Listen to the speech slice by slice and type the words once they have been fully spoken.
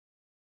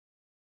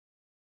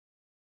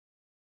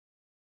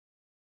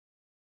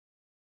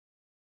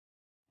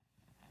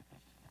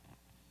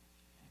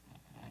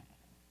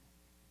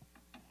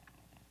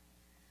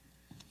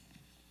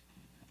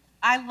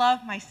I love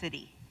my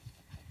city.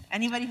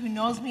 Anybody who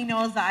knows me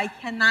knows that I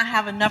cannot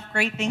have enough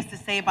great things to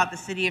say about the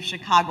city of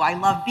Chicago. I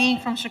love being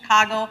from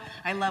Chicago.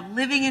 I love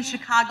living in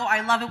Chicago.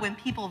 I love it when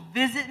people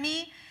visit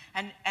me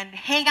and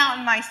hang out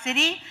in my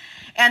city.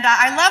 And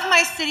I love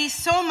my city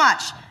so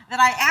much that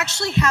I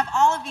actually have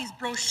all of these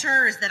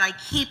brochures that I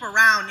keep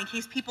around in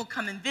case people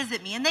come and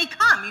visit me. And they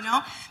come,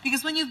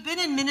 because when you've been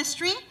in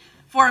ministry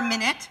for a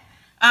minute,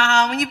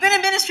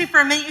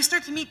 you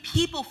start to meet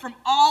people from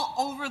all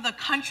over the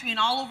country and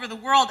all over the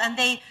world, and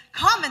they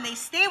come and they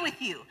stay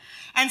with you.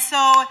 And so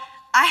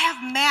I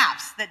have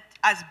maps that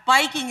as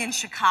biking in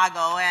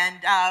Chicago and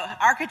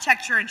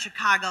architecture in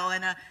Chicago,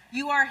 and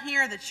You Are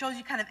Here that shows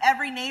you kind of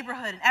every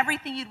neighborhood and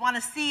everything you'd want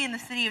to see in the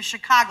city of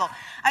Chicago.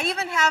 I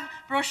even have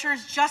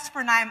brochures just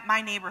for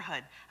my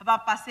neighborhood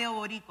about Paseo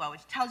Boricua,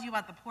 which tells you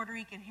about the Puerto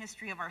Rican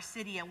history of our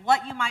city and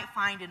what you might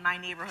find in my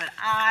neighborhood.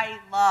 I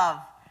love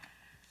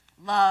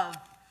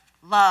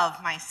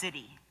my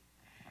city.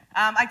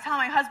 I tell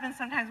my husband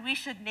sometimes we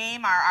should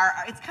name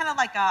our it's kind of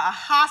like a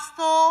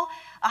hostel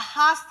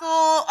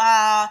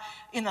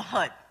in the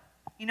hood.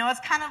 It's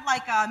kind of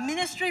like a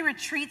ministry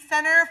retreat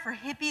center for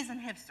hippies and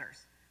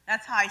hipsters.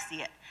 That's how I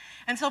see it.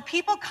 And so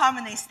people come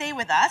and they stay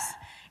with us,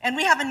 and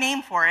we have a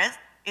name for it.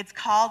 It's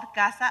called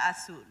Casa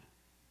Azul,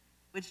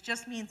 which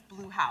just means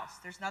blue house.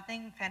 There's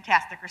nothing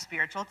fantastic or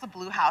spiritual. It's a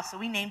blue house, so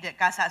we named it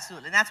Casa Azul,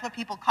 and that's what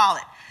people call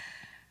it.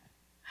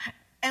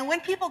 And when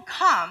people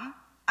come,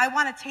 I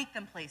want to take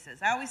them places.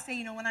 I always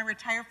say, when I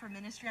retire from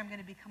ministry, I'm going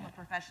to become a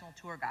professional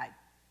tour guide.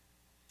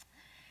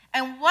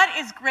 And what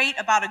is great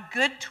about a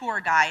great tour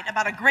guide,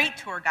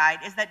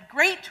 is that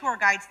great tour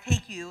guides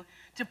take you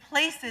to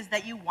places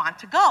that you want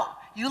to go.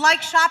 You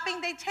like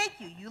shopping, they take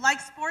you. You like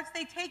sports,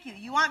 they take you.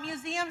 You want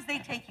museums, they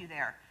take you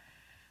there.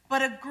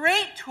 But a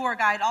great tour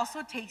guide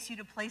also takes you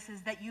to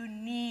places that you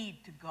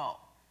need to go.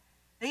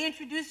 They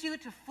introduce you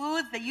to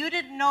foods that you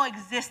didn't know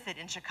existed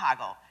in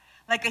Chicago.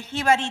 Like a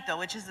jibarito,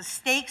 which is a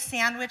steak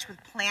sandwich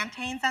with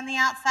plantains on the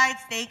outside,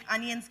 steak,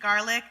 onions,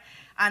 garlic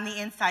on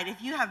the inside.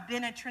 If you have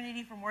been at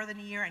Trinity for more than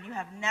a year and you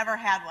have never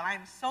had one, I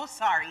am so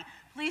sorry.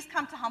 Please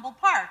come to Humboldt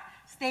Park.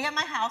 Stay at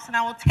my house and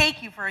I will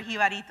take you for a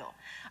jibarito.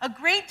 A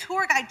great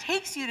tour guide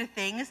takes you to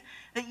things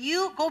that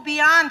you go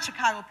beyond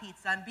Chicago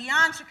pizza and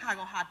beyond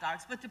Chicago hot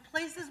dogs, but to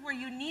places where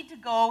you need to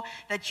go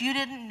that you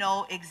didn't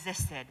know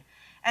existed.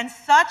 And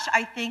such,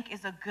 I think,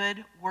 is a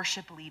good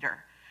worship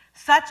leader.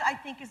 Such, I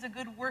think, is a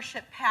good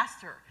worship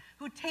pastor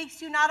who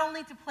takes you not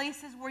only to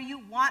places where you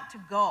want to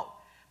go,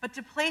 but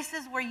to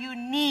places where you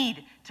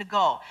need to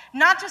go.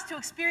 Not just to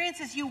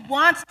experiences you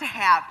want to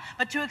have,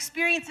 but to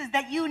experiences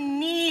that you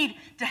need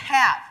to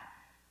have.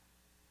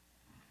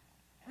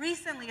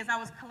 Recently, as I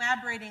was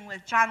collaborating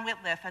with John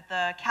Whitliff at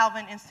the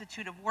Calvin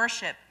Institute of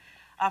Worship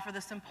for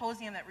the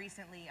symposium that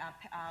recently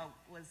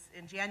was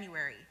in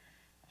January,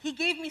 he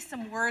gave me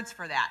some words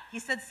for that. He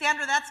said,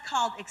 Sandra, that's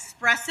called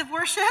expressive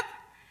worship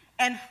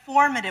and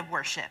formative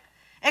worship.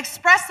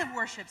 Expressive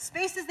worship,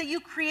 spaces that you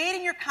create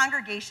in your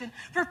congregation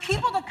for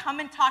people to come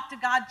and talk to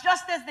God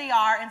just as they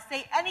are and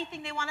say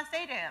anything they want to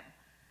say to Him.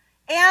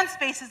 And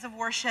spaces of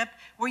worship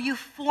where you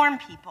form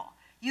people.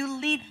 You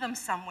lead them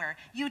somewhere.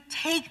 You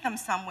take them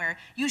somewhere.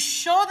 You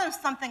show them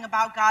something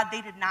about God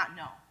they did not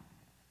know.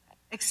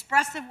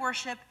 Expressive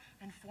worship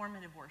and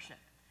formative worship.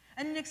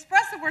 And in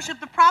expressive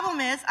worship, the problem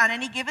is on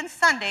any given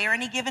Sunday or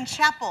any given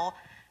chapel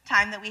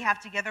time that we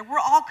have together, we're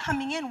all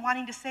coming in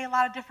wanting to say a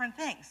lot of different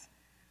things.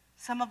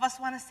 Some of us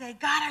want to say,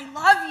 God, I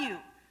love you.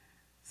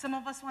 Some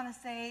of us want to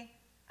say,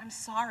 I'm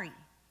sorry.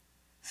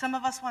 Some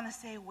of us want to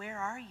say, where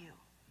are you?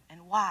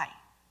 And why?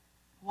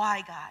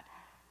 Why, God?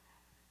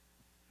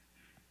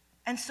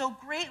 And so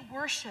great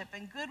worship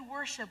and good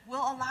worship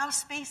will allow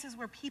spaces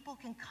where people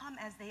can come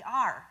as they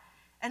are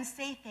and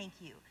say thank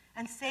you,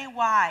 and say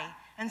why,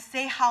 and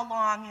say how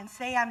long, and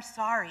say I'm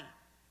sorry.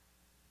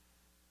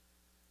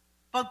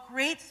 But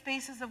great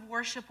spaces of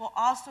worship will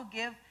also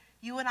give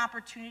you an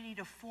opportunity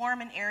to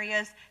form in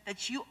areas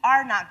that you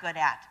are not good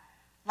at,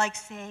 like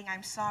saying,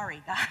 I'm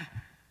sorry, God.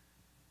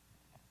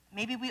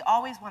 Maybe we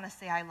always want to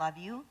say, I love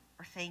you,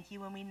 or thank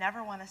you, and we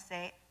never want to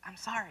say, I'm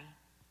sorry.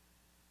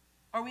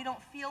 Or we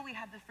don't feel we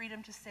have the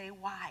freedom to say,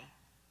 why?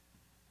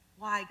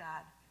 Why,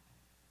 God?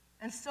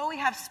 And so we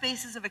have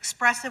spaces of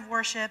expressive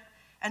worship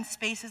and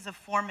spaces of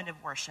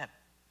formative worship,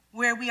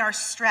 where we are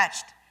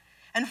stretched.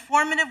 And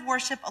formative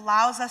worship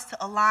allows us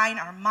to align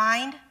our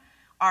mind,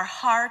 our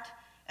heart,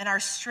 and our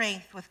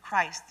strength with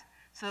Christ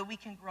so that we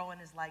can grow in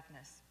His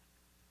likeness.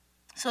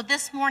 So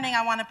this morning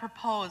I want to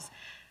propose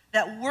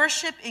that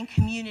worship in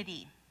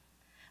community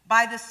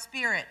by the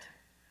Spirit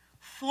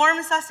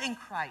forms us in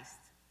Christ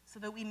so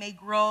that we may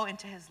grow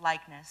into His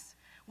likeness.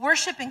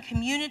 Worship in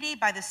community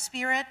by the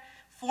Spirit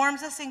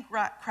forms us in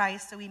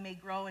Christ so we may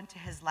grow into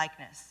His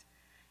likeness.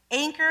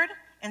 Anchored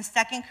in 2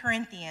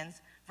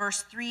 Corinthians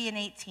verse 3 and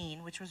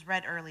 18, which was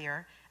read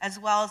earlier, as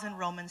well as in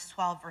Romans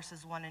 12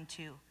 verses 1 and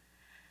 2.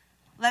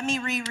 Let me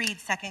reread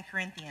 2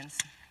 Corinthians,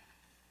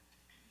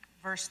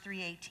 verse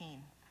 3:18.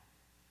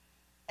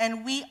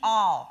 And we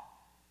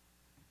all,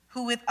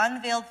 who with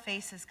unveiled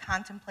faces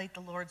contemplate the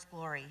Lord's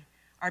glory,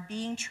 are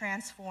being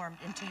transformed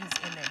into his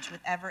image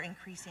with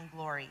ever-increasing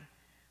glory,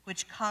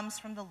 which comes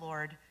from the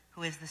Lord,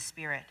 who is the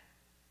Spirit.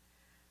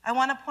 I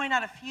want to point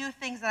out a few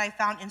things that I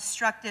found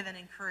instructive and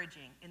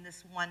encouraging in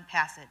this one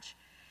passage.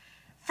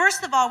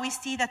 First of all, we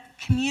see that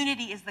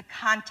community is the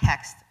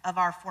context of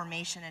our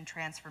formation and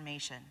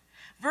transformation.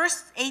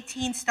 Verse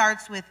 18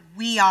 starts with,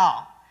 "We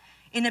all."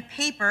 In a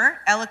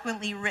paper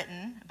eloquently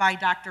written by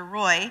Dr.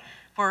 Roy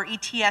for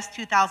ETS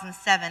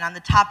 2007 on the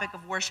topic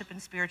of worship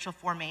and spiritual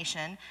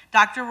formation,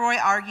 Dr. Roy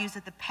argues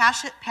that the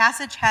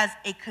passage has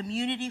a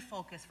community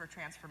focus for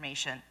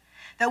transformation,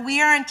 that we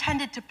are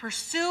intended to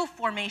pursue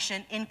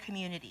formation in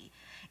community.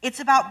 It's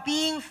about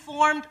being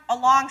formed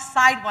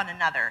alongside one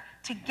another,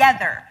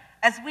 together,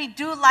 as we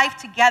do life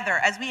together,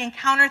 as we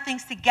encounter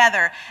things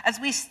together, as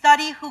we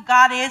study who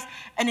God is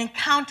and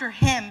encounter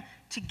him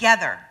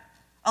together,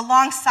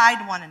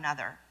 alongside one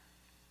another.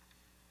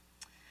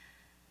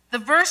 The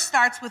verse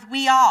starts with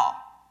 "we all."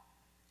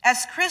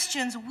 As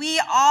Christians, we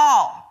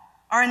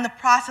all are in the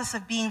process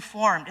of being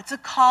formed. It's a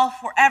call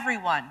for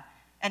everyone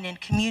and in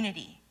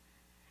community.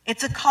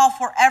 It's a call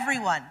for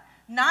everyone,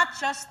 not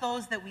just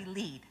those that we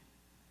lead,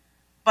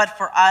 but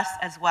for us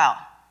as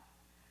well.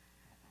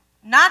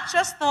 Not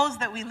just those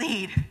that we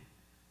lead,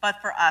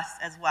 but for us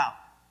as well.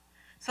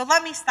 So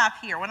let me stop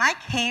here. When I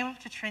came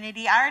to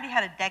Trinity, I already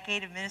had a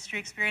decade of ministry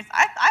experience.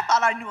 I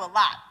thought I knew a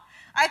lot.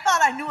 I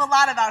thought I knew a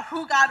lot about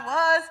who God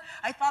was.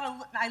 I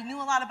thought I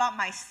knew a lot about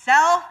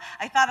myself.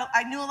 I thought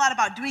I knew a lot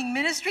about doing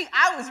ministry.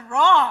 I was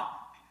wrong.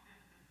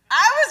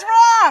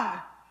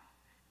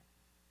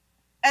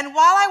 And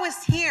while I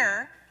was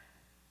here,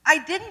 I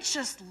didn't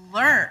just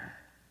learn.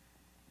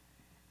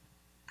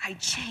 I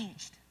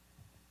changed.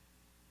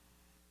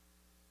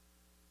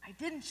 I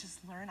didn't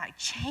just learn, I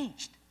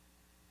changed.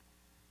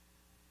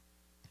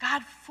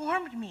 God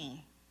formed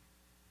me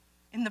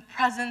in the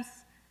presence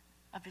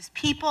of his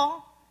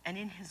people and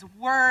in his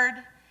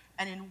word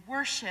and in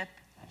worship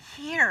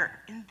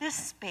here in this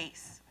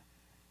space,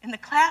 in the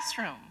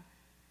classroom,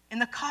 in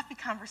the coffee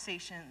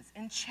conversations,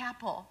 in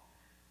chapel,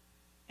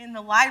 in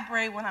the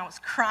library when I was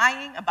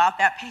crying about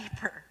that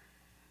paper.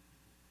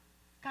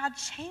 God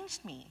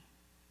changed me.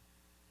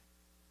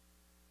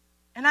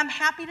 And I'm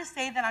happy to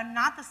say that I'm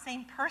not the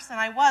same person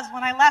I was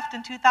when I left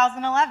in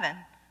 2011.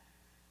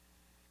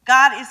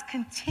 God is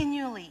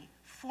continually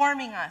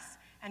forming us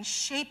and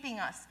shaping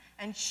us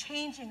and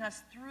changing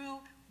us through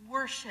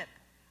worship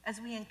as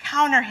we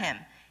encounter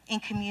him in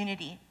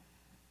community.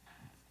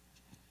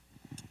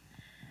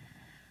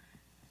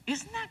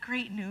 Isn't that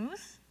great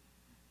news?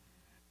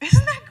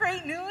 Isn't that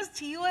great news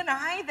to you and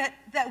I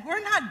that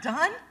we're not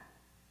done?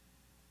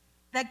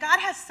 That God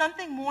has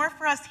something more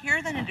for us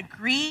here than a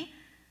degree,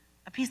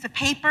 a piece of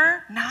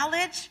paper,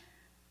 knowledge,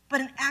 but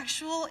an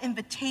actual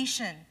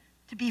invitation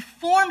to be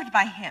formed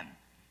by him,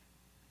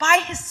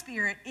 by his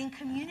Spirit, in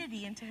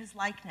community into his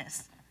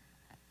likeness.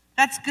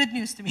 That's good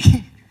news to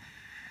me.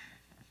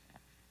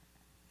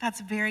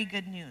 That's very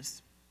good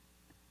news.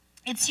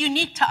 It's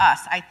unique to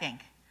us, I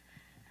think.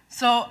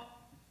 So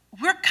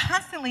we're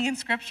constantly in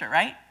Scripture,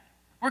 right?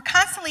 We're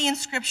constantly in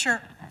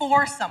Scripture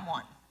for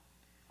someone.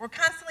 We're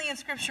constantly in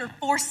Scripture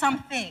for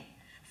something,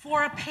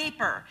 for a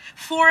paper,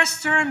 for a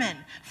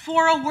sermon,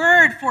 for a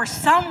word, for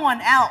someone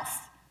else,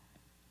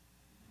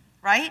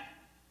 right?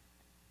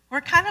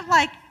 We're kind of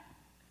like,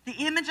 the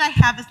image I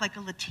have is like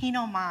a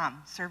Latino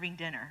mom serving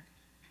dinner.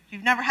 If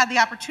you've never had the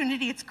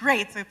opportunity, it's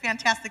great. It's a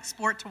fantastic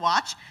sport to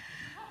watch.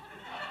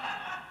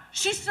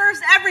 She serves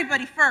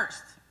everybody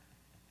first.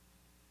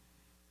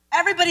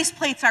 Everybody's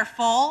plates are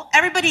full.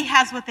 Everybody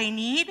has what they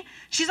need.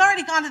 She's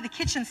already gone to the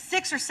kitchen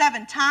 6 or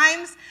 7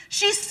 times.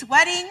 She's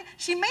sweating.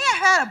 She may have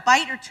had a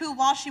bite or two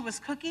while she was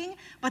cooking,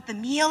 but the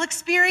meal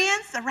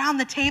experience around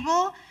the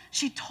table,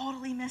 she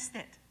totally missed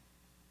it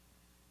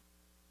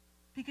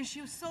because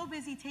she was so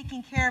busy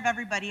taking care of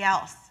everybody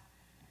else.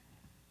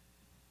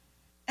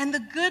 And the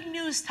good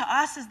news to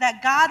us is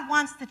that God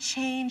wants to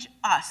change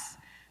us.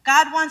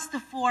 God wants to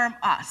form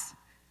us.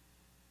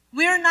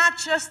 We're not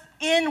just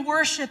in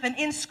worship and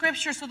in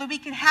Scripture so that we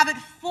can have it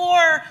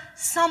for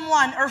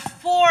someone or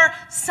for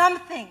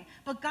something,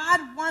 but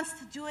God wants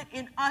to do it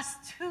in us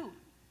too.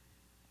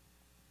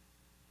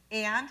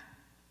 And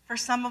for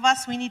some of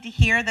us, we need to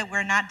hear that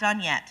we're not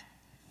done yet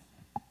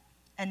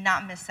and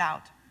not miss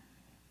out.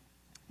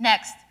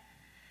 Next,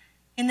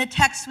 in the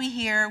text we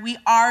hear, we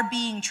are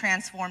being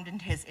transformed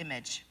into his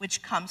image,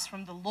 which comes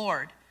from the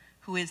Lord,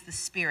 who is the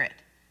Spirit.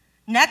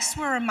 Next,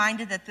 we're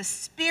reminded that the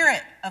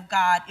Spirit of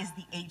God is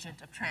the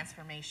agent of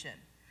transformation.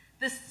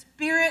 The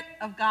Spirit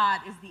of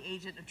God is the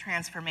agent of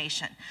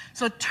transformation.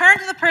 So turn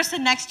to the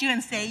person next to you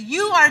and say,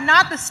 "You are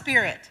not the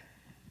Spirit."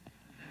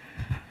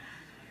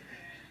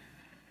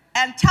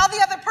 And tell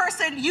the other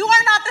person, "You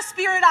are not the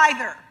Spirit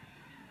either."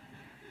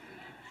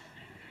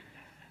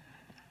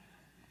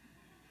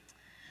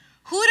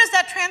 Who does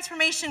that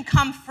transformation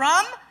come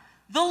from?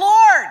 The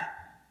Lord,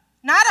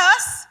 not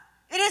us.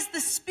 It is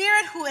the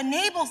Spirit who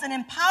enables and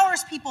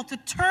empowers people to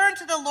turn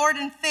to the Lord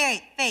in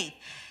faith.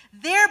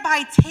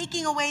 thereby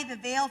taking away the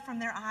veil from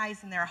their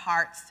eyes and their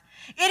hearts.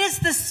 It is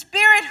the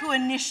Spirit who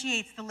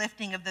initiates the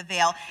lifting of the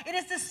veil. It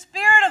is the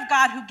Spirit of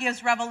God who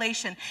gives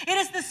revelation. It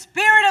is the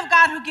Spirit of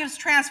God who gives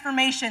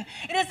transformation.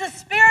 It is the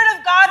Spirit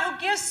of God who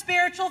gives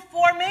spiritual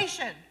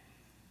formation.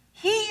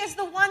 He is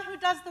the one who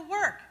does the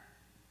work,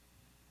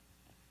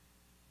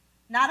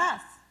 not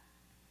us,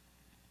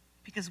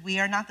 because we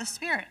are not the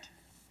Spirit.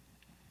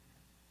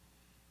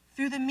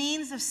 Through the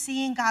means of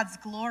seeing God's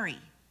glory,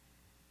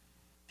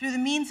 through the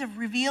means of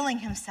revealing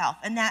himself,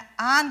 and that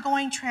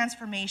ongoing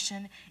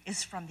transformation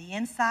is from the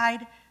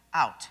inside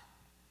out.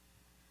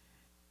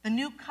 The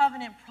new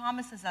covenant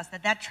promises us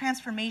that that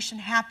transformation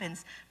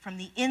happens from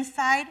the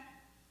inside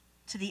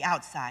to the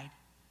outside.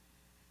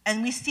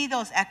 And we see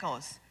those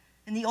echoes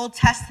in the Old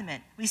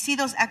Testament. We see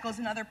those echoes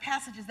in other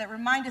passages that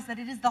remind us that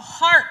it is the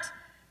heart,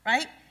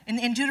 right?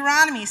 In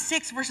Deuteronomy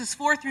 6, verses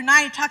 4 through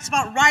 9, it talks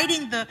about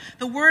writing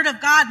the word of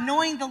God,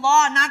 knowing the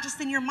law, not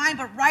just in your mind,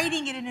 but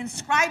writing it and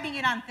inscribing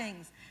it on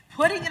things,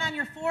 putting it on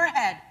your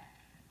forehead.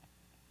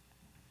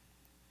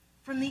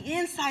 From the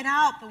inside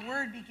out, the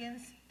word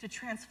begins to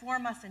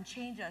transform us and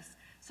change us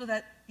so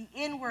that the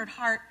inward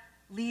heart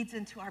leads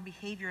into our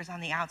behaviors on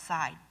the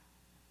outside.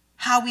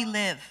 How we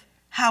live,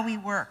 how we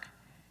work.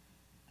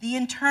 The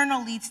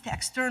internal leads to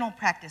external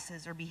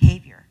practices or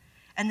behavior,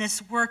 and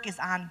this work is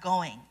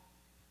ongoing.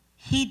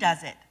 He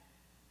does it.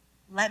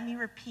 Let me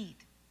repeat,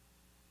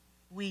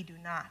 we do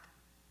not.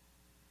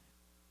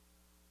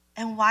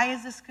 And why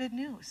is this good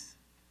news?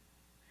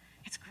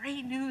 It's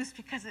great news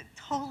because it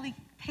totally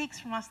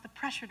takes from us the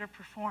pressure to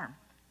perform.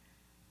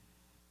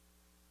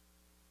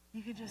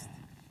 You could just,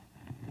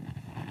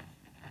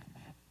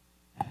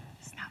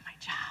 it's not my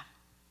job.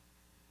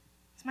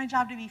 It's my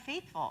job to be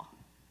faithful.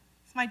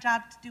 It's my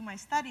job to do my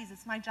studies.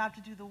 It's my job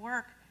to do the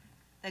work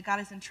that God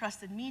has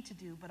entrusted me to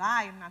do, but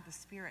I am not the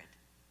Spirit.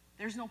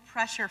 There's no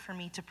pressure for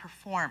me to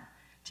perform,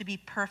 to be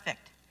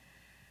perfect.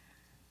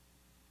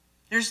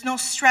 There's no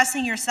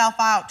stressing yourself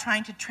out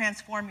trying to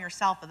transform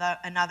yourself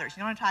and others.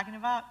 You know what I'm talking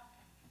about?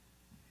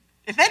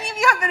 If any of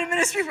you have been in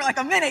ministry for like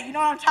a minute, you know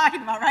what I'm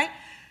talking about, right?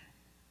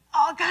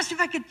 Oh gosh,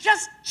 if I could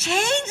just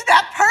change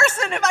that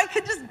person, if I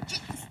could just...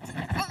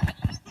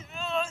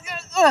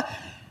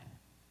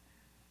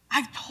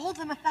 I've told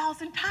them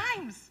 1,000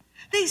 times.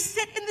 They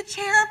sit in the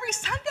chair every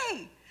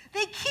Sunday.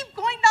 They keep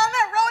going down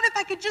that road. If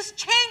I could just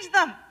change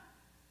them.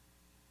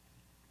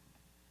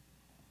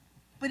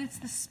 But it's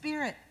the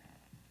Spirit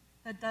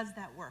that does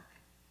that work.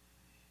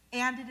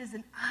 And it is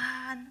an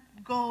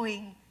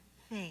ongoing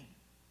thing.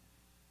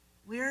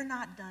 We're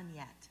not done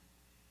yet.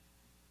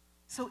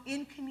 So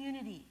in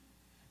community,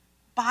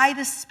 by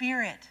the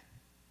Spirit,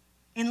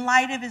 in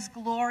light of his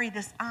glory,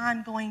 this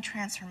ongoing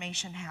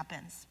transformation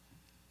happens.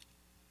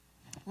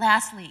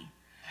 Lastly,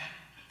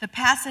 the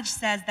passage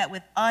says that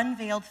with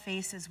unveiled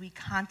faces we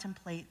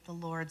contemplate the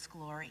Lord's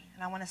glory.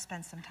 And I want to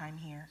spend some time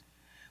here.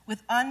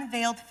 With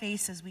unveiled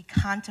faces we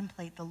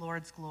contemplate the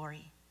Lord's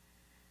glory.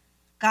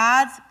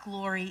 God's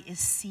glory is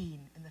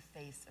seen in the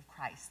face of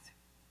Christ.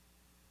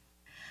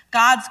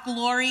 God's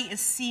glory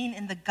is seen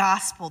in the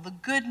gospel, the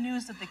good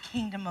news of the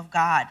kingdom of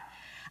God.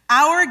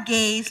 Our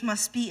gaze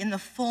must be in the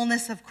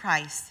fullness of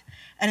Christ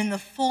and in the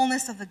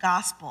fullness of the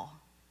gospel.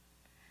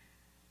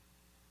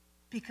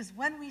 Because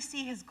when we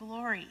see his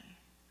glory,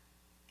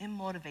 it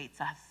motivates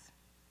us.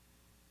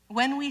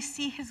 When we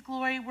see his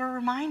glory, we're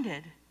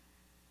reminded.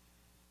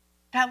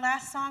 That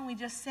last song we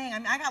just sang,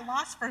 I got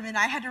lost for a minute.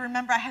 I had to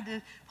remember, I had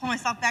to pull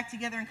myself back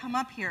together and come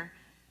up here.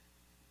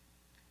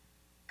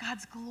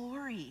 God's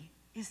glory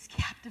is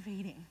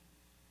captivating.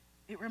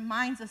 It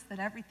reminds us that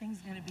everything's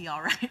going to be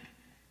all right.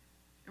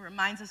 It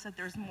reminds us that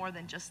there's more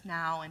than just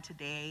now and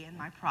today and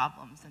my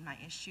problems and my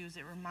issues.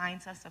 It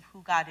reminds us of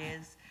who God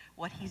is,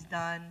 what he's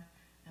done,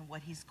 and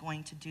what he's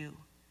going to do.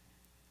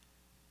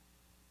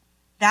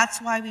 That's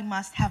why we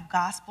must have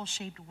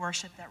gospel-shaped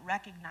worship that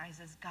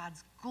recognizes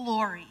God's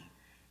glory,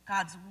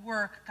 God's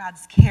work,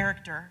 God's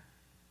character.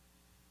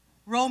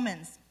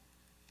 Romans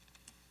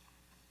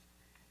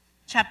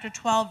chapter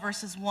 12,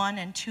 verses 1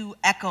 and 2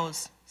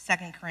 echoes 2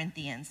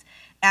 Corinthians,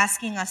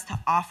 asking us to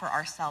offer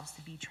ourselves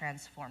to be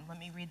transformed. Let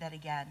me read that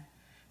again.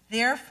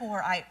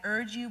 Therefore, I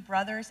urge you,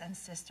 brothers and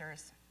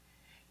sisters,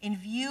 in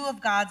view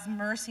of God's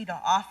mercy,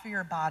 to offer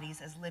your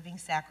bodies as living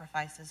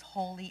sacrifices,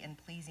 holy and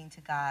pleasing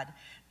to God.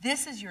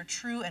 This is your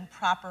true and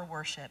proper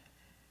worship.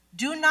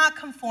 Do not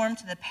conform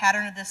to the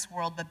pattern of this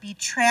world, but be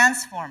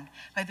transformed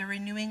by the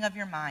renewing of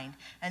your mind,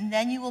 and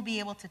then you will be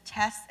able to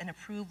test and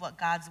approve what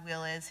God's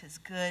will is, his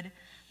good,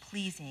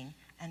 pleasing,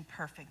 and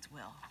perfect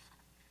will.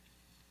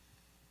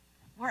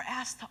 We're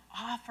asked to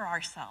offer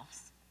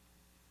ourselves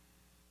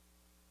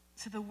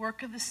to the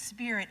work of the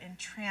Spirit in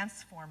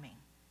transforming,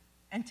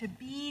 and to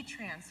be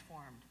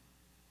transformed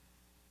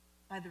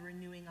by the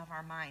renewing of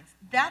our minds.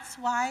 That's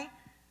why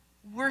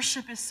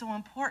worship is so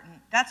important.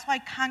 That's why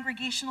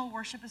congregational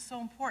worship is so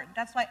important.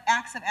 That's why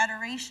acts of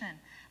adoration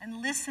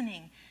and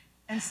listening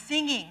and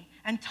singing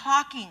and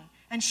talking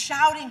and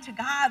shouting to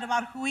God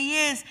about who he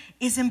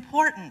is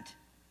important.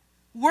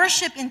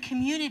 Worship in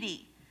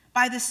community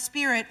by the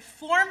Spirit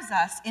forms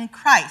us in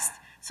Christ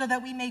so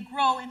that we may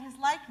grow in his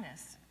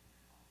likeness.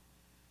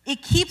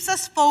 It keeps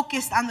us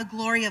focused on the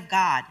glory of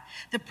God.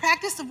 The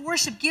practice of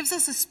worship gives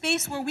us a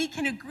space where we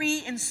can agree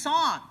in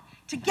song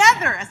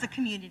together as a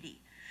community.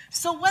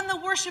 So when the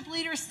worship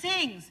leader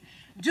sings,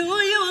 "Do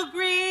you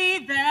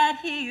agree that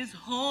he is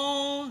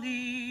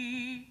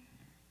holy?"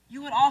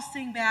 you would all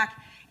sing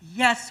back,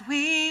 "Yes,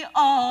 we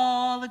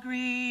all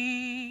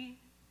agree."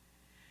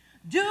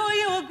 "Do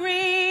you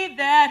agree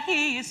that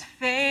he is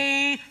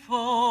faithful?"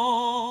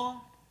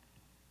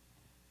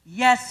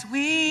 Yes,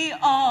 we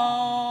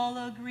all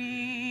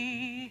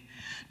agree.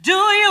 "Do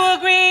you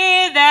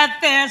agree that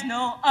there's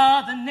no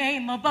other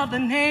name above the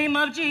name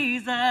of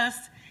Jesus?"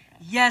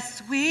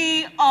 Yes,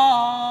 we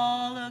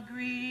all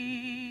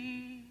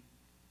agree.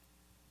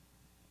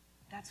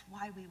 That's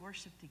why we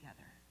worship together.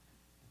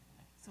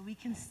 So we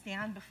can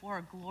stand before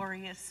a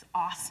glorious,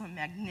 awesome,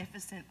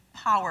 magnificent,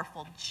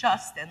 powerful,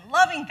 just, and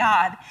loving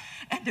God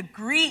and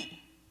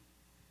agree.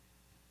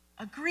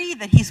 Agree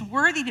that he's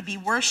worthy to be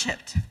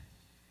worshiped.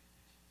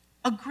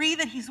 Agree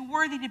that he's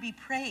worthy to be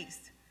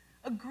praised.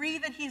 Agree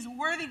that he's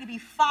worthy to be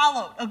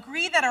followed.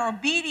 Agree that our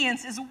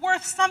obedience is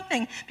worth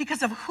something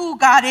because of who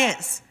God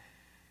is.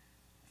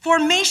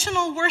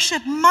 Formational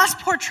worship must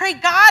portray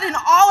God in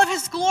all of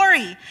his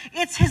glory.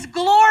 It's his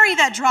glory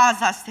that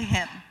draws us to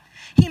him.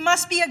 He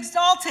must be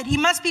exalted, he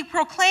must be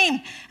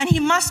proclaimed, and he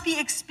must be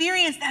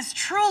experienced as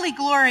truly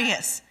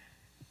glorious.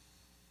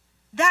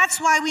 That's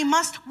why we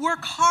must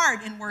work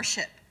hard in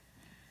worship.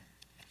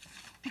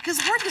 Because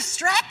we're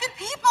distracted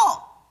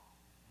people.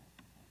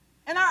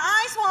 And our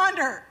eyes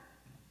wander,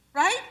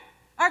 right?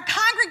 Our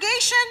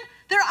congregation,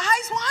 their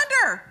eyes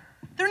wander.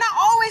 They're not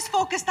always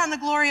focused on the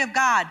glory of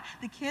God.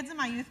 The kids in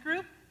my youth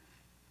group,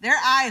 their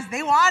eyes,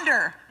 they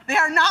wander. They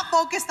are not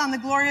focused on the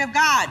glory of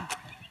God.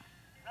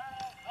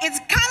 It's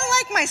kind of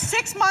like my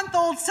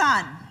 6-month-old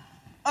son.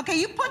 Okay,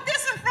 you put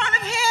this in front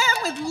of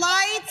him with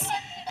lights,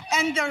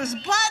 and there's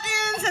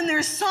buttons, and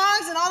there's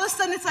songs, and all of a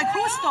sudden it's like,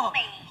 Justo,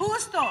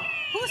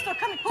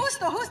 come,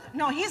 Justo.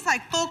 No, he's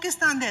like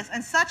focused on this,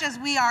 and such as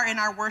we are in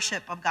our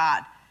worship of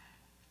God.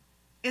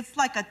 It's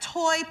like a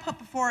toy put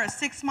before a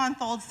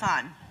 6-month-old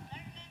son.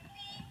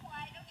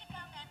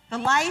 The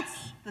lights,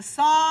 the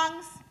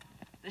songs,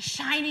 the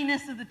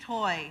shininess of the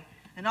toy,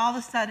 and all of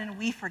a sudden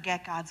we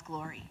forget God's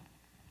glory.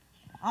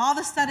 All of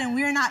a sudden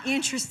we're not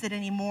interested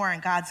anymore in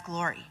God's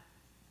glory.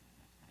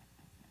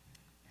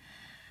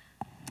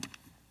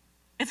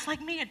 It's like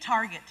me at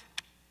Target.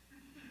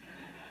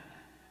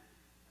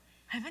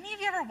 Have any of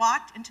you ever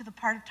walked into the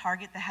part of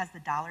Target that has the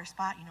dollar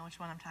spot? You know which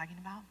one I'm talking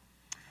about?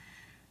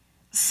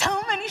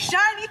 So many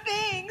shiny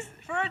things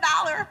for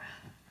 $1.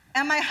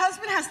 And my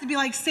husband has to be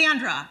like,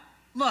 Sandra,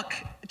 look,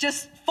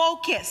 just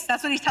focus.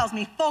 That's what he tells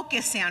me.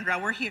 Focus, Sandra.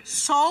 We're here.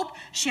 Soap,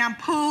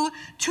 shampoo,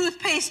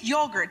 toothpaste,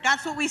 yogurt.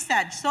 That's what we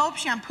said. Soap,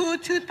 shampoo,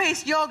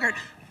 toothpaste, yogurt.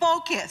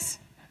 Focus.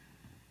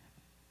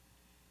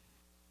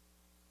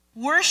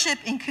 Worship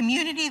in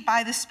community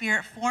by the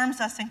Spirit forms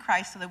us in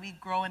Christ so that we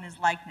grow in his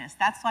likeness.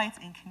 That's why it's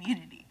in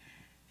community.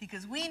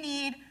 Because we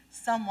need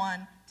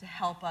someone to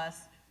help us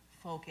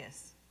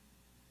focus.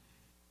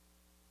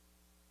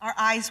 Our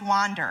eyes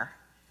wander.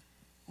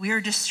 We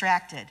are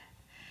distracted.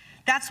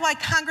 That's why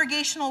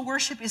congregational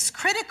worship is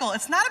critical.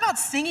 It's not about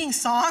singing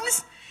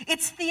songs.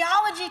 It's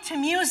theology to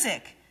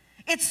music.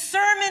 It's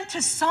sermon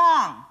to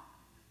song.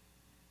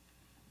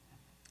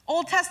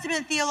 Old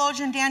Testament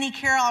theologian Danny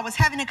Carroll, I was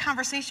having a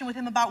conversation with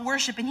him about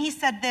worship, and he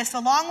said this: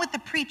 along with the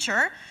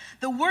preacher,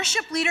 the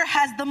worship leader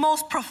has the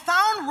most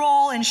profound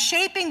role in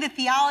shaping the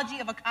theology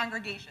of a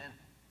congregation.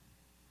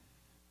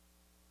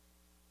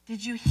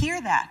 Did you hear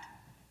that?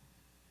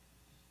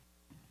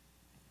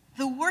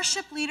 The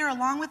worship leader,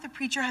 along with the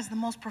preacher, has the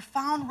most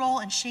profound role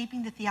in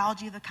shaping the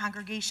theology of the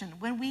congregation.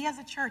 When we as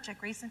a church at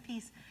Grace and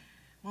Peace,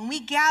 when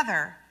we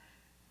gather,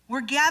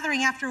 we're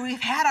gathering after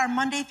we've had our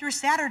Monday through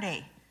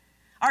Saturday,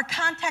 our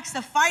context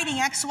of fighting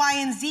X, Y,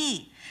 and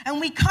Z.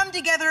 And we come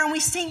together and we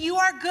sing, "You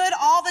are good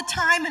all the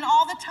time, and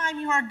all the time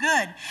you are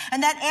good."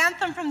 And that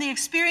anthem from the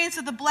experience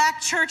of the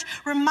Black church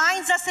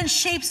reminds us and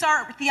shapes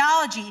our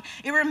theology.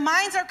 It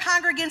reminds our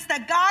congregants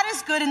that God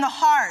is good in the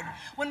hard.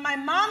 When my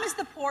mom is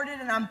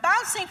deported and I'm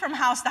bouncing from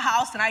house to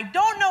house and I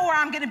don't know where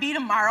I'm going to be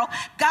tomorrow,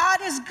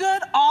 God is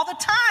good all the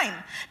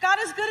time. God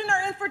is good in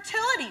our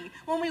infertility.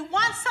 When we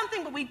want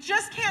something but we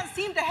just can't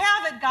seem to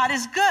have it, God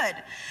is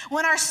good.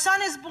 When our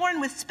son is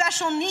born with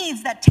special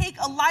needs that take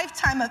a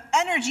lifetime of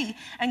energy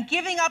and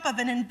giving up of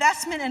an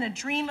investment in a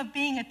dream of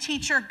being a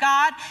teacher,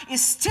 God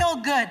is still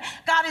good.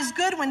 God is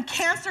good when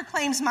cancer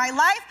claims my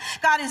life.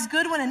 God is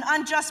good when an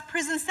unjust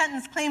prison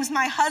sentence claims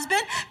my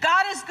husband.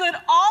 God is good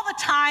all the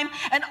time,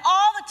 and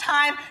all the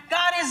time,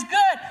 God is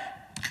good.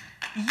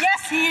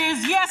 Yes, he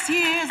is. Yes,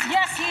 he is.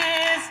 Yes, he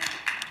is.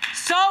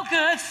 So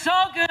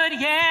good,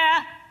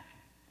 yeah.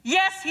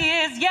 Yes,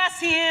 he is. Yes,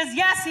 he is.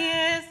 Yes, he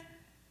is.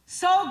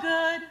 So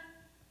good.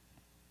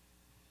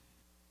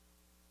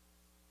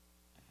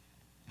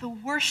 The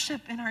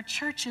worship in our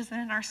churches and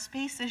in our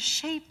spaces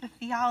shape the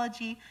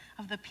theology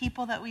of the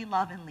people that we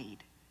love and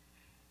lead.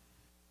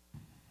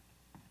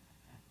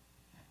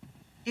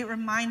 It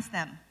reminds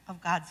them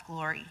of God's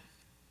glory.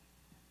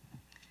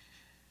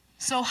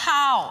 So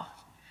how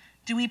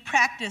do we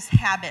practice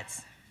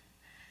habits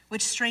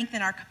which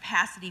strengthen our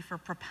capacity for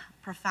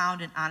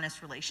profound and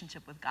honest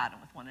relationship with God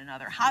and with one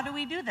another? How do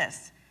we do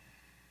this?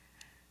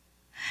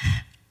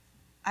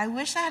 I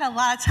wish I had a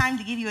lot of time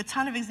to give you a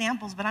ton of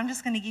examples, but I'm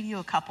just going to give you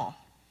a couple.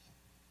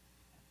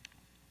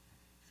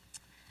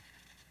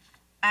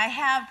 I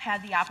have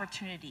had the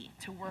opportunity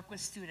to work with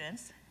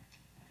students,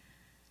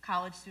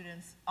 college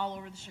students, all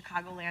over the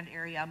Chicagoland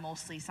area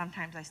mostly.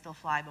 Sometimes I still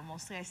fly, but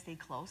mostly I stay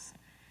close.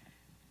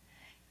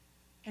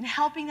 In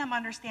helping them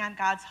understand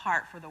God's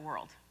heart for the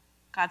world,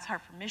 God's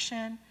heart for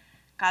mission,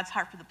 God's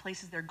heart for the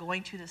places they're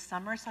going to this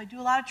summer. So I do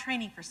a lot of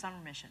training for summer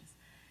missions.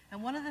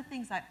 And one of the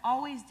things I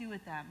always do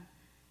with them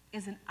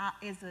is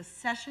a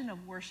session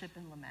of worship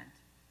and lament.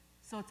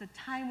 So it's a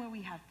time where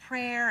we have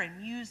prayer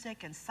and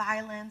music and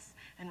silence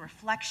and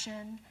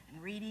reflection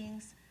and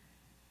readings,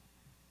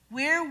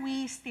 where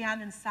we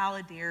stand in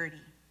solidarity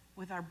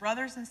with our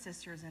brothers and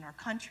sisters in our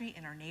country,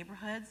 in our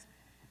neighborhoods,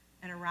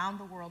 and around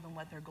the world and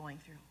what they're going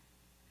through.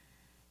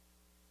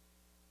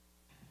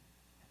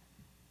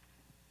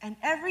 And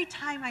every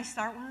time I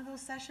start one of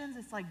those sessions,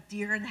 it's like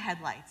deer in the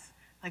headlights.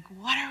 Like,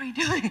 what are we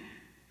doing?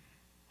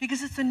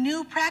 Because it's a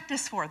new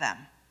practice for them.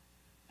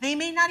 They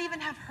may not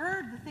even have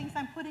heard the things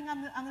I'm putting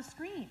on the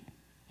screen.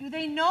 Do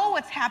they know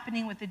what's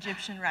happening with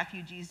Egyptian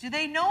refugees? Do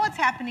they know what's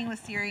happening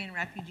with Syrian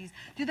refugees?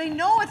 Do they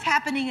know what's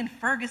happening in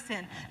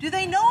Ferguson? Do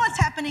they know what's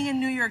happening in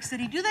New York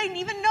City? Do they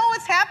even know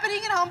what's happening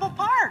in Humboldt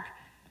Park?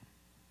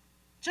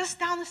 Just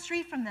down the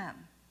street from them.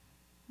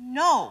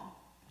 No,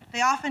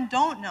 they often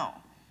don't know.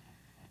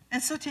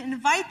 And so to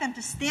invite them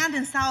to stand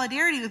in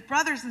solidarity with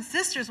brothers and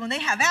sisters when they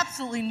have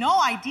absolutely no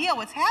idea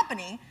what's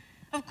happening,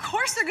 of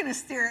course they're going to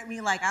stare at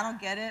me like, I don't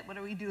get it. What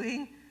are we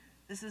doing?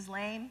 This is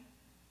lame.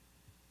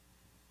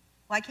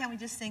 Why can't we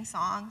just sing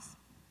songs?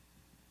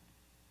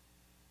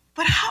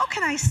 But how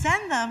can I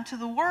send them to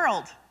the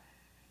world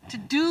to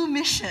do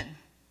mission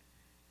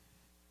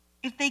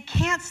if they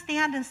can't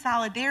stand in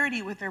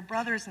solidarity with their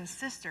brothers and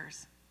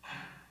sisters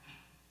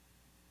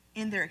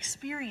in their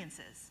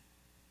experiences?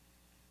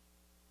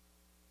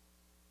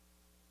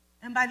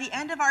 And by the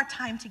end of our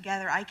time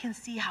together, I can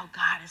see how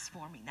God is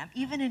forming them,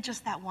 even in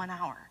just that 1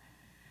 hour.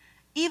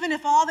 Even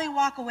if all they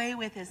walk away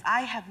with is,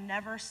 I have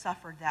never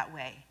suffered that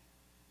way.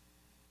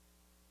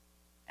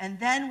 And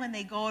then when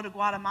they go to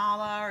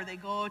Guatemala, or they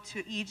go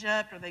to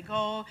Egypt, or they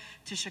go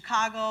to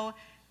Chicago,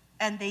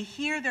 and they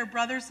hear their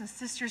brothers and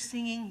sisters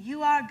singing,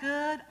 you are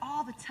good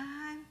all the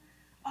time,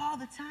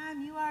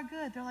 you are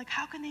good. They're like,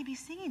 how can they be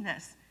singing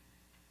this?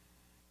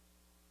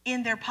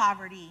 In their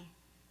poverty,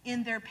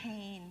 in their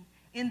pain,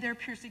 in their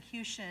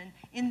persecution,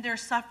 in their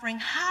suffering.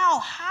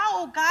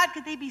 How, God,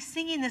 could they be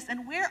singing this?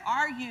 And where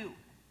are you?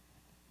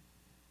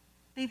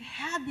 They've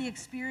had the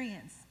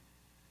experience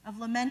of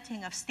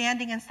lamenting, of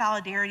standing in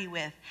solidarity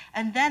with,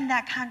 and then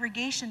that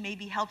congregation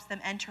maybe helps them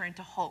enter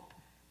into hope.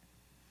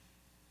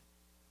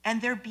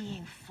 And they're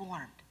being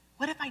formed.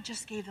 What if I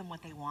just gave them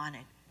what they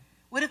wanted?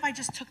 What if I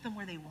just took them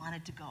where they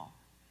wanted to go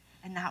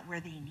and not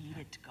where they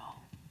needed to go?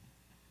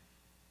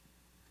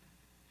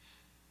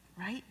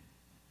 Right?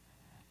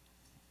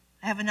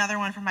 I have another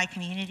one from my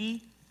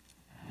community.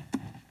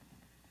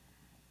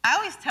 I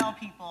always tell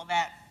people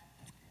that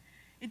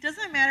it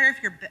doesn't matter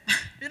if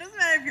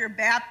you're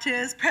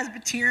Baptist,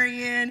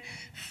 Presbyterian,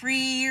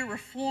 Free,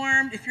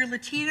 Reformed. If you're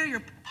Latino,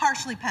 you're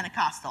partially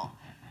Pentecostal.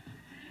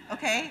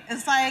 Okay?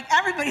 It's like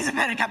everybody's a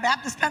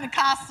Baptist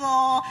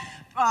Pentecostal,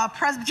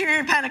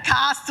 Presbyterian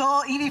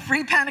Pentecostal, EV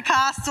Free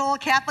Pentecostal,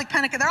 Catholic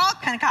Pentecostal. They're all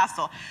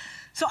Pentecostal.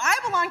 So I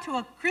belong to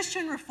a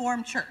Christian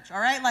Reformed church, all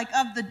right? Like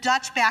of the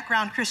Dutch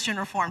background Christian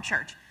Reformed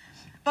church.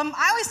 But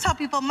I always tell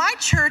people, my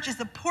church is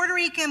a Puerto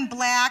Rican,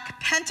 Black,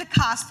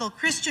 Pentecostal,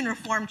 Christian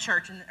Reformed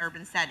church in an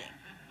urban setting.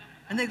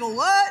 And they go,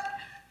 what?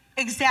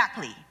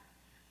 Exactly.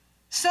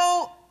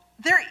 So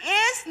there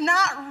is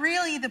not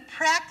really the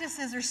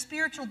practices or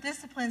spiritual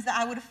disciplines that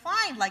I would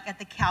find like at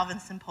the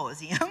Calvin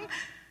Symposium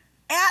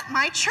at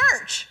my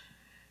church.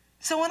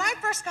 So when I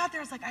first got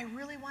there, I was like, I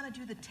really want to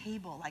do the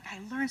table. Like I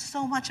learned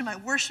so much in my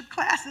worship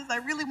classes. I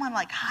really want to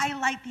like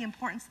highlight the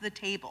importance of the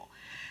table.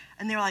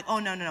 And they were like, oh,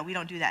 no, we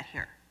don't do that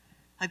here.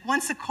 Like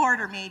once a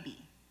quarter maybe,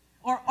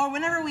 or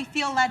whenever we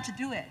feel led to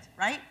do it,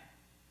 right?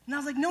 And I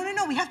was like, no,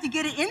 we have to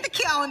get it in the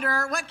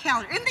calendar. What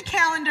calendar? In the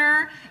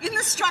calendar, in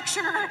the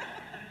structure.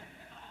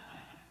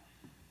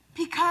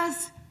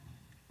 Because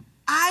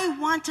I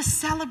want to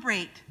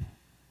celebrate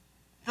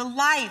the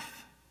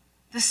life,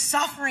 the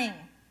suffering,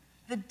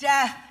 the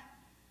death,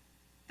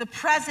 the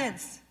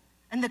presence,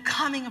 and the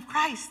coming of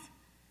Christ.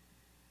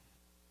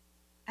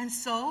 And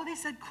so they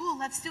said, cool,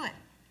 let's do it.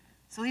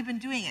 So we've been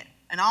doing it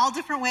in all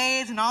different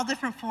ways, in all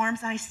different forms,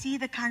 and I see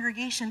the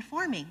congregation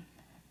forming,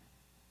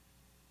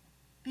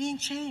 being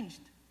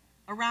changed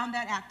around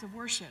that act of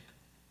worship,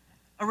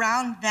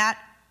 around that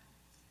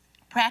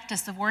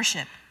practice of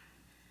worship.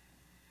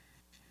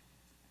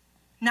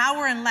 Now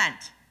we're in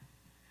Lent.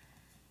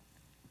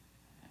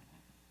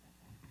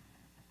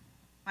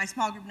 My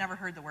small group never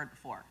heard the word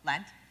before,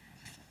 Lent.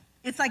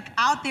 It's like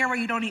out there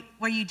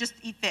where you just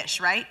eat fish,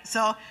 right?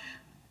 So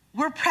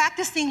we're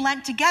practicing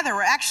Lent together.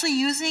 We're actually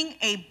using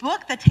a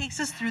book that takes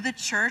us through the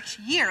church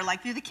year,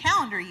 like through the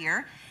calendar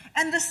year.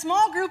 And the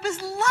small group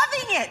is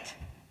loving it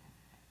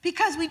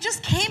because we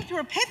just came through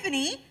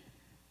Epiphany,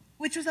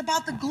 which was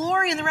about the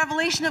glory and the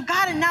revelation of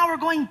God. And now we're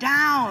going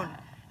down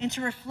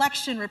into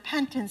reflection,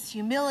 repentance,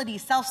 humility,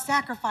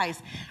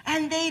 self-sacrifice.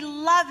 And they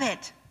love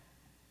it.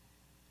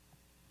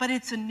 But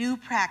it's a new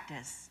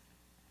practice,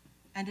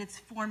 and it's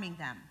forming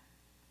them.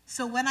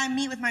 So when I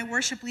meet with my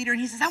worship leader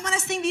and he says, I want to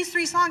sing these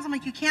 3 songs, I'm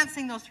like, you can't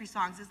sing those 3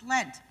 songs. It's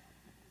Lent.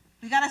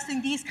 We got to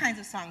sing these kinds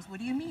of songs. What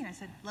do you mean? I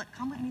said,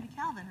 come with me to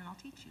Calvin and I'll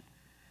teach you.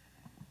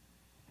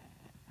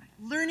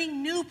 Right.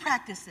 Learning new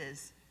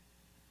practices,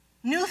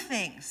 new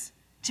things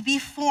to be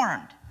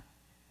formed.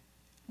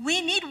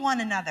 We need one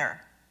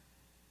another.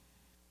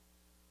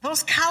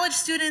 Those college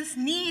students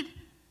need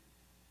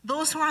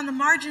those who are on the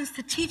margins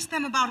to teach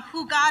them about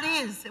who God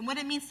is and what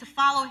it means to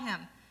follow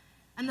him.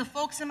 And the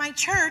folks in my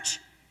church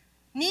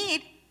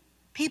need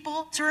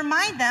people to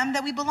remind them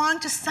that we belong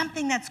to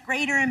something that's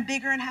greater and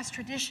bigger and has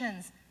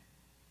traditions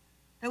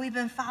that we've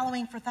been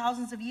following for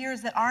thousands of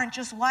years that aren't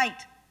just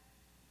white.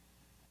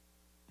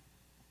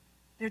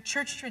 They're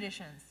church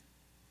traditions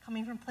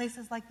coming from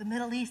places like the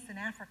Middle East and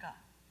Africa.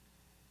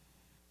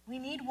 We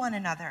need one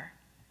another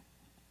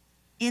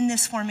in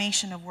this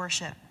formation of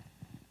worship.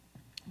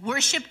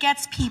 Worship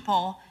gets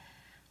people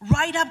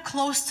right up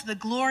close to the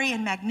glory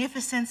and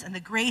magnificence and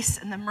the grace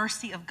and the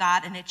mercy of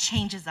God, and it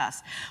changes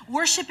us.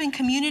 Worship in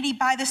community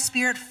by the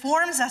Spirit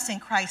forms us in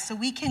Christ so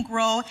we can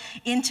grow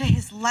into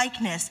his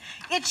likeness.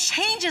 It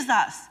changes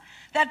us.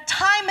 That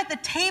time at the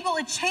table,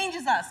 it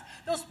changes us.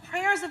 Those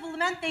prayers of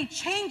lament, they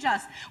change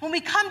us. When we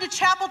come to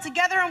chapel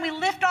together and we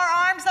lift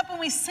our arms up and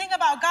we sing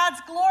about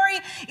God's glory,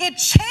 it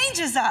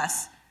changes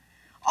us.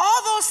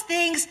 All those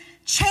things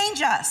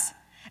change us.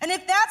 And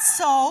if that's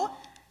so,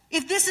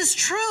 if this is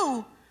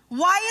true,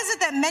 why is it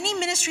that many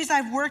ministries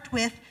I've worked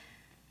with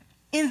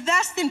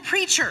invest in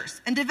preachers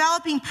and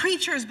developing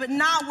preachers but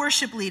not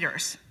worship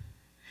leaders?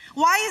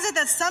 Why is it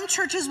that some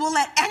churches will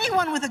let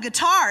anyone with a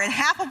guitar and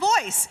half a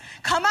voice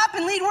come up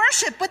and lead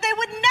worship, but they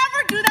would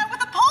never do that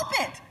with a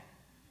pulpit?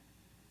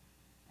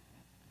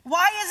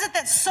 Why is it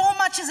that so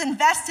much is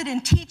invested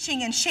in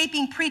teaching and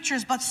shaping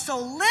preachers, but so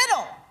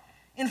little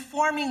in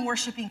forming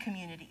worshiping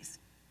communities?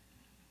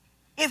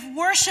 If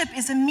worship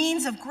is a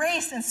means of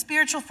grace and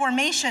spiritual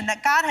formation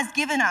that God has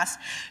given us,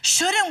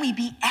 shouldn't we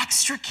be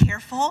extra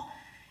careful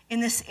in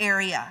this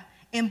area,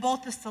 in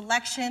both the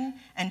selection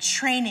and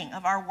training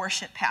of our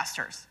worship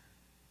pastors?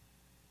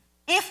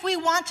 If we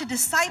want to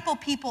disciple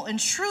people in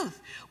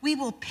truth, we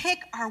will pick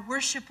our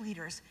worship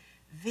leaders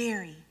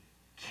very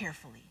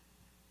carefully.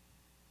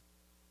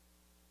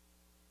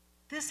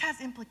 This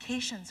has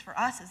implications for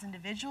us as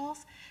individuals.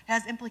 It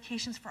has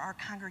implications for our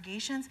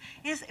congregations.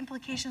 It has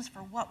implications for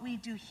what we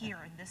do here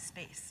in this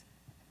space.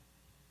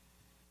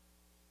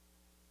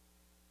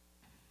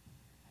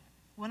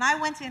 When I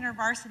went to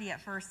InterVarsity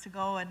at first to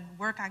go and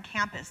work on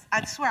campus,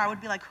 I'd swear I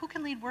would be like, who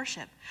can lead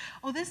worship?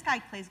 Oh, this guy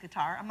plays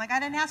guitar. I'm like, I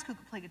didn't ask who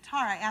could play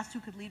guitar. I asked who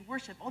could lead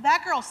worship. Oh,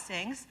 that girl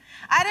sings.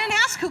 I didn't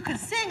ask who could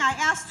sing. I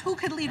asked who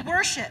could lead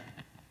worship.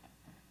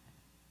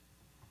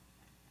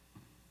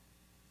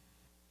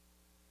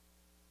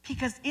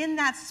 Because in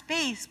that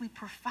space, we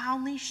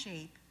profoundly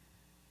shape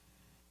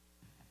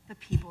the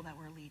people that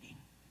we're leading.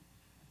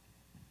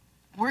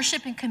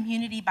 Worship in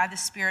community by the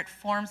Spirit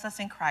forms us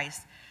in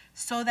Christ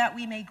so that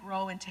we may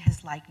grow into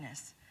his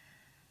likeness.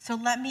 So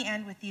let me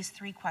end with these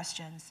 3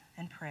 questions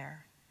and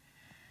prayer.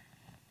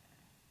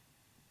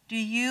 Do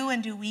you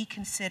and do we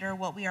consider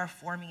what we are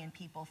forming in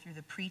people through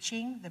the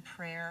preaching, the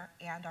prayer,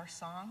 and our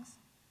songs?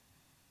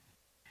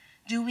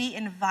 Do we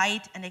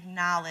invite and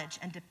acknowledge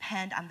and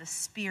depend on the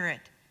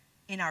Spirit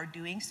in our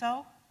doing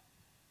so?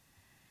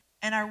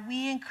 And are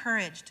we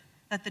encouraged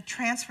that the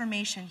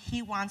transformation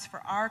he wants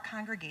for our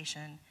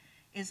congregation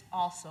is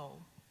also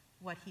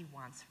what he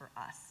wants for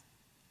us?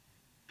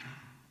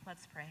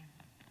 Let's pray.